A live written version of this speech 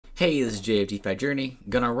Hey, this is Jay of DeFi Journey.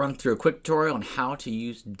 Gonna run through a quick tutorial on how to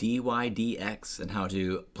use DYDX and how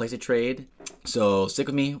to place a trade. So stick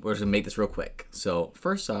with me, we're just gonna make this real quick. So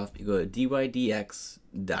first off, you go to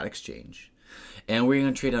DYDX.exchange. And we're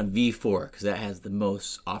gonna trade on V4 because that has the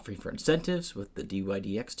most offering for incentives with the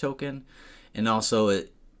DYDX token. And also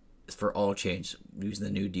it's for all chains using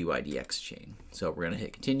the new DYDX chain. So we're gonna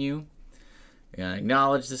hit continue. We're gonna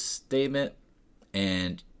acknowledge this statement,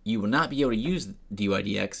 and you will not be able to use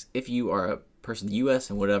DYDX if you are a person in the US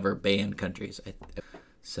and whatever banned countries.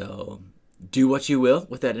 So do what you will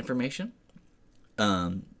with that information.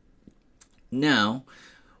 Now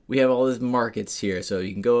we have all these markets here. So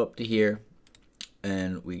you can go up to here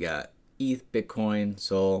and we got ETH, Bitcoin,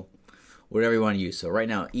 Sol, whatever you want to use. So right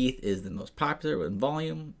now ETH is the most popular with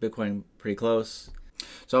volume, Bitcoin pretty close.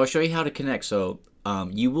 So I'll show you how to connect. So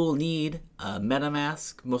you will need a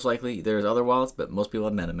MetaMask, most likely. There's other wallets, but most people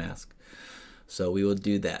have MetaMask. So we will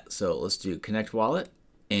do that. So let's do Connect Wallet,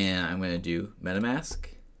 and I'm going to do MetaMask.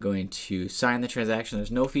 Going to sign the transaction.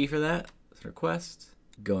 There's no fee for that. It's a request.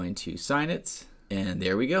 Going to sign it, and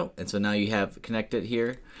there we go. And so now you have connected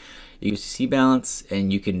here. You see balance,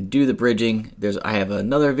 and you can do the bridging. I have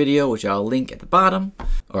another video, which I'll link at the bottom,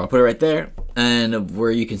 or I'll put it right there, and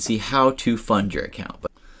where you can see how to fund your account.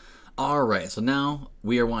 Alright, so now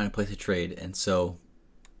we are wanting to place a trade, and so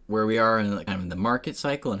where we are in kind of the market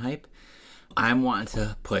cycle and hype, I'm wanting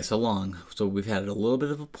to place a long. So we've had a little bit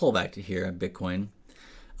of a pullback to here on Bitcoin,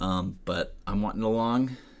 but I'm wanting a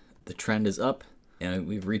long. The trend is up, and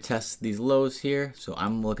we've retested these lows here, so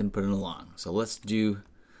I'm looking to put in a long. So let's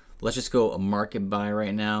just go a market buy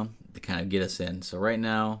right now to kind of get us in. So right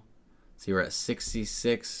now, see, we're at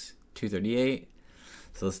 66,238.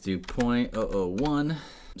 So let's do 0.001.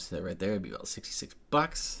 So that right there would be about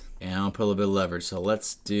 $66. And I'll put a little bit of leverage. So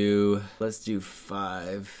let's do 5. Let's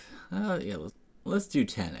do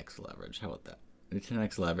 10x leverage. How about that? Do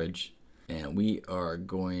 10x leverage. And we are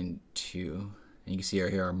going to, and you can see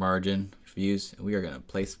right here our margin views. And we are going to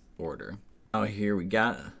place order. Now here we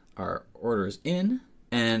got our orders in.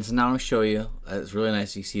 And so now I'm going to show you, it's really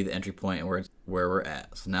nice you see the entry point and where we're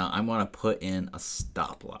at. So now I'm going to put in a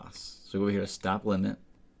stop loss. So go over here to stop limit.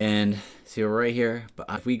 And see, we're right here, but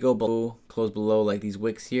if we go below, close below like these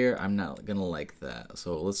wicks here, I'm not gonna like that.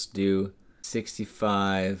 So let's do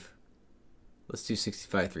 65. Let's do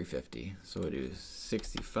 65,350. So we'll do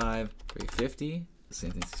 65,350.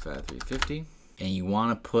 Same thing, 65,350. And you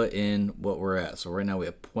want to put in what we're at. So right now we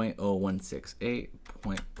have 0.0168,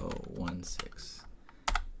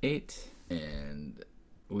 0.0168, and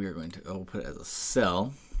we are going to we'll put it as a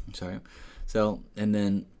sell. Sell, and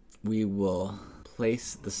then we will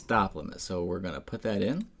place the stop limit. So we're going to put that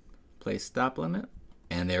in, place stop limit,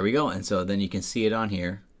 and there we go. And so then you can see it on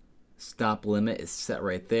here. Stop limit is set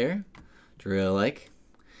right there, which I really like.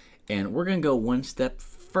 And we're going to go one step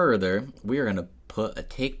further. We are going to put a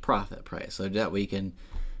take profit price, so that way you can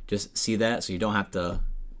just see that, so you don't have to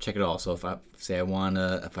check it all. So if I say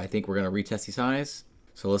if I think we're going to retest these highs,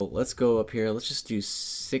 so let's go up here. Let's just do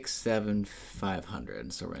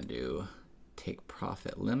 67500. So we're going to do take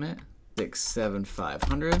profit limit.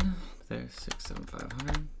 67500 there,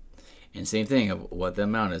 67500, and same thing of what the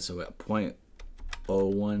amount is. So we got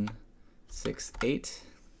 0.0168,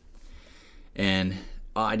 and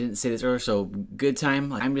I didn't say this earlier, so good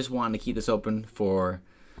time. I'm just wanting to keep this open for,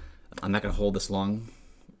 I'm not gonna hold this long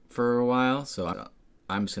for a while, so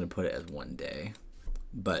I'm just gonna put it as 1 day.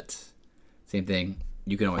 But same thing,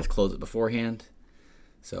 you can always close it beforehand.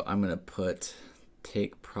 So I'm gonna put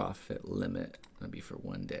take profit limit gonna be for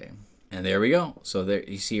 1 day. And there we go. So there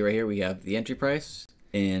you see right here we have the entry price,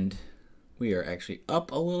 and we are actually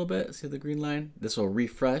up a little bit. See the green line? This will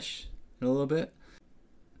refresh in a little bit.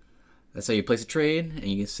 That's how you place a trade, and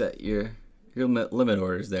you can set your limit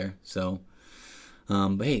orders there. So,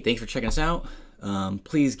 but hey, thanks for checking us out.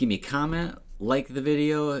 Please give me a comment, like the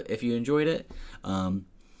video if you enjoyed it,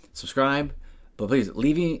 subscribe. But please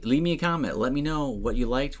leave me a comment. Let me know what you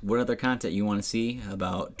liked, what other content you want to see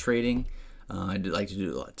about trading. I'd like to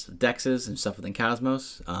do lots of DEXs and stuff within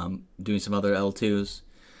Cosmos, doing some other L2s.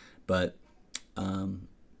 But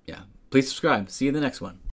yeah, please subscribe. See you in the next one.